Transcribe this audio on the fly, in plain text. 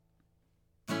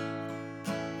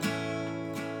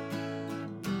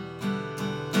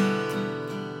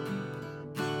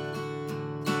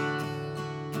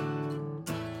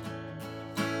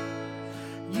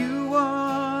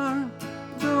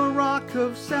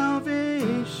of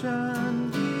salvation,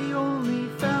 the only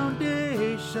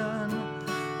foundation,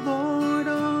 Lord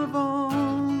of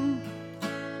all.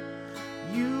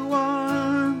 You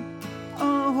are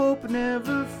a hope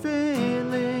never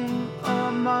failing,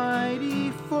 a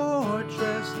mighty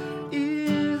fortress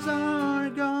is our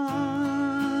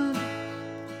God.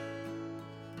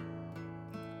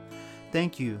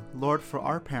 Thank you, Lord, for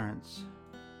our parents.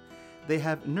 They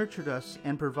have nurtured us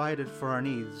and provided for our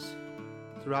needs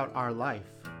throughout our life.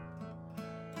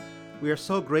 We are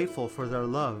so grateful for their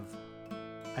love,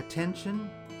 attention,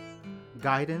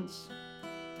 guidance,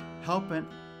 help and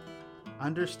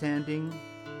understanding,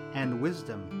 and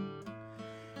wisdom.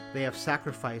 They have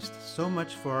sacrificed so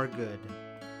much for our good.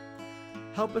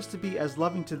 Help us to be as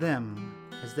loving to them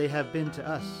as they have been to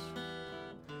us.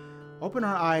 Open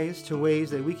our eyes to ways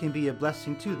that we can be a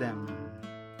blessing to them.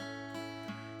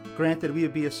 Grant that we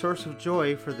would be a source of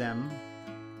joy for them,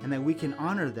 and that we can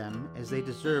honor them as they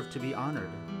deserve to be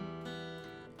honored.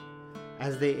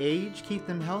 As they age, keep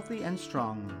them healthy and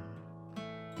strong,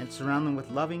 and surround them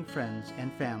with loving friends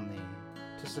and family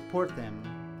to support them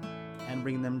and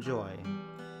bring them joy.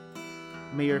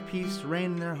 May your peace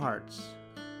reign in their hearts,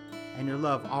 and your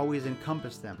love always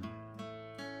encompass them.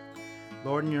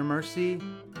 Lord, in your mercy,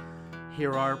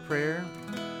 hear our prayer.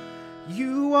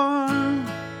 You are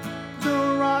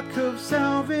the rock of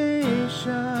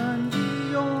salvation,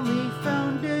 the only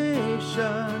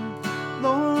foundation,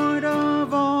 Lord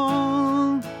of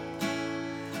all.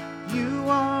 You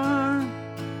are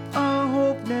a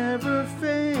hope never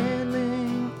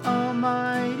failing, a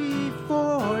mighty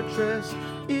fortress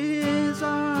is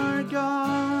our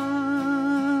God.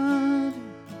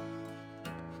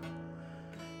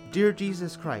 Dear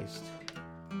Jesus Christ,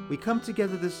 we come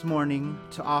together this morning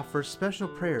to offer special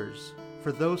prayers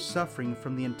for those suffering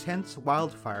from the intense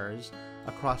wildfires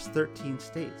across 13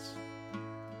 states.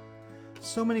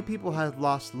 So many people have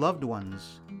lost loved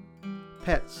ones,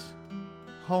 pets,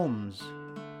 homes,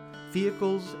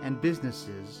 vehicles, and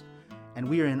businesses, and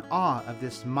we are in awe of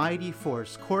this mighty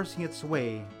force coursing its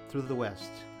way through the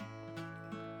West.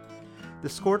 The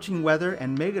scorching weather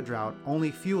and mega drought only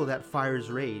fuel that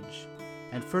fire's rage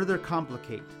and further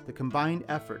complicate the combined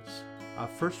efforts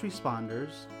of first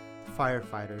responders,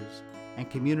 firefighters, and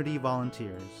community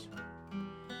volunteers.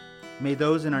 May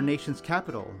those in our nation's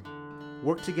capital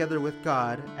work together with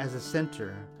God as a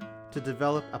center to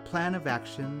develop a plan of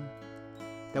action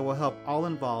that will help all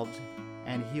involved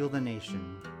and heal the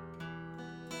nation.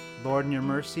 Lord, in your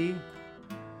mercy,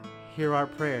 hear our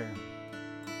prayer.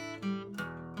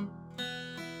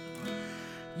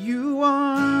 You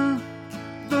are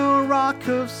the rock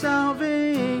of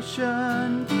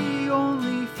salvation, the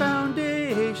only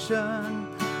foundation,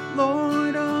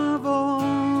 Lord of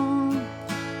all.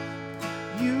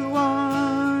 You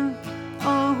are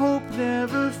a hope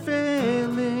never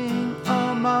failing,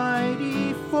 a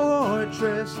mighty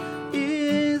fortress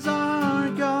is our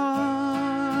God.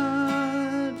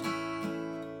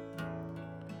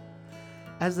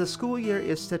 As the school year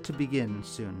is set to begin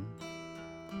soon,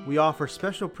 we offer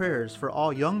special prayers for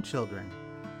all young children,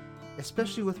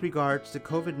 especially with regards to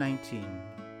COVID-19.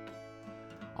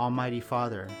 Almighty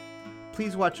Father,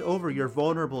 please watch over your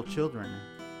vulnerable children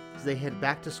as they head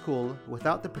back to school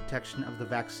without the protection of the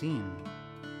vaccine.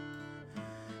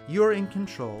 You are in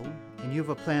control, and you have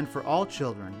a plan for all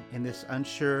children in this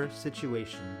unsure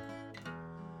situation.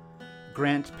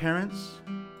 Grant parents,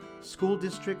 school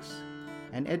districts,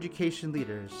 and education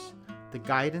leaders the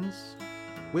guidance,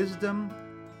 wisdom,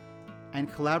 and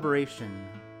collaboration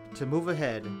to move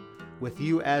ahead with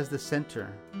you as the center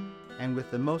and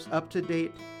with the most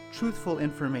up-to-date, truthful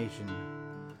information.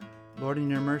 Lord, in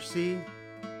your mercy,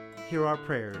 hear our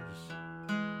prayers.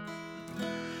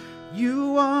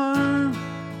 You are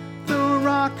the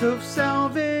rock of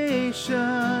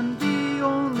salvation, the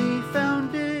only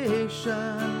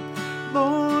foundation,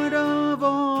 Lord of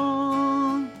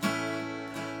all.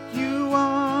 You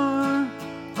are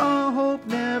a hope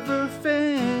never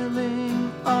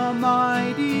failing, a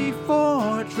mighty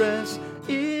fortress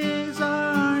is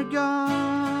our God.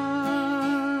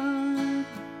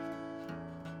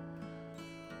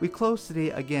 We close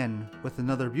today again with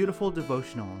another beautiful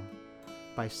devotional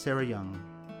by Sarah Young.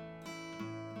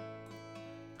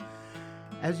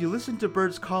 As you listen to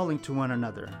birds calling to one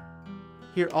another,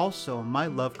 hear also my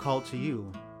love call to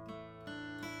you.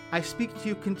 I speak to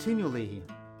you continually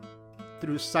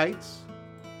through sights,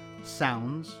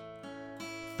 sounds,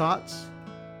 thoughts,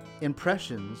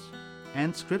 impressions,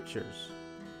 and scriptures.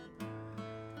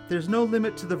 There's no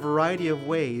limit to the variety of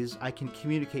ways I can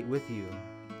communicate with you.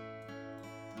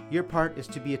 Your part is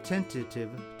to be attentive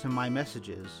to my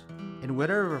messages, in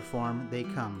whatever form they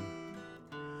come.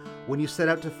 When you set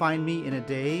out to find me in a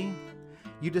day,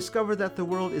 you discover that the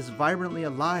world is vibrantly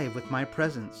alive with my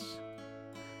presence.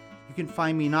 You can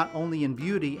find me not only in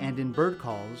beauty and in bird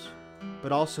calls,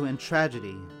 but also in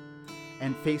tragedy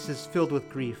and faces filled with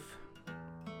grief.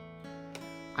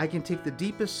 I can take the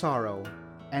deepest sorrow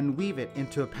and weave it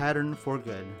into a pattern for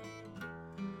good.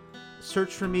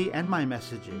 Search for me and my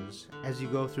messages as you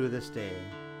go through this day.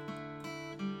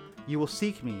 You will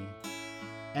seek me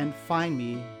and find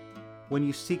me when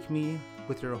you seek me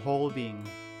with your whole being.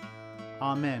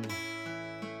 Amen.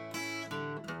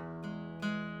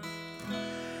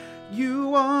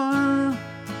 You are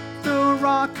the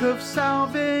rock of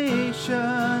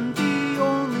salvation, the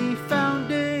only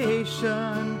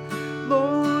foundation,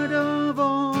 Lord of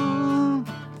all.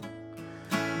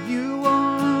 You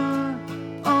are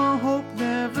a hope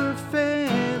never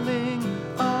failing,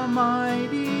 a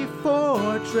mighty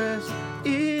fortress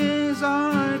is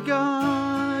our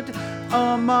God.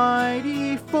 A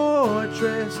mighty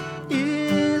fortress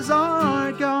is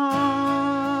our God.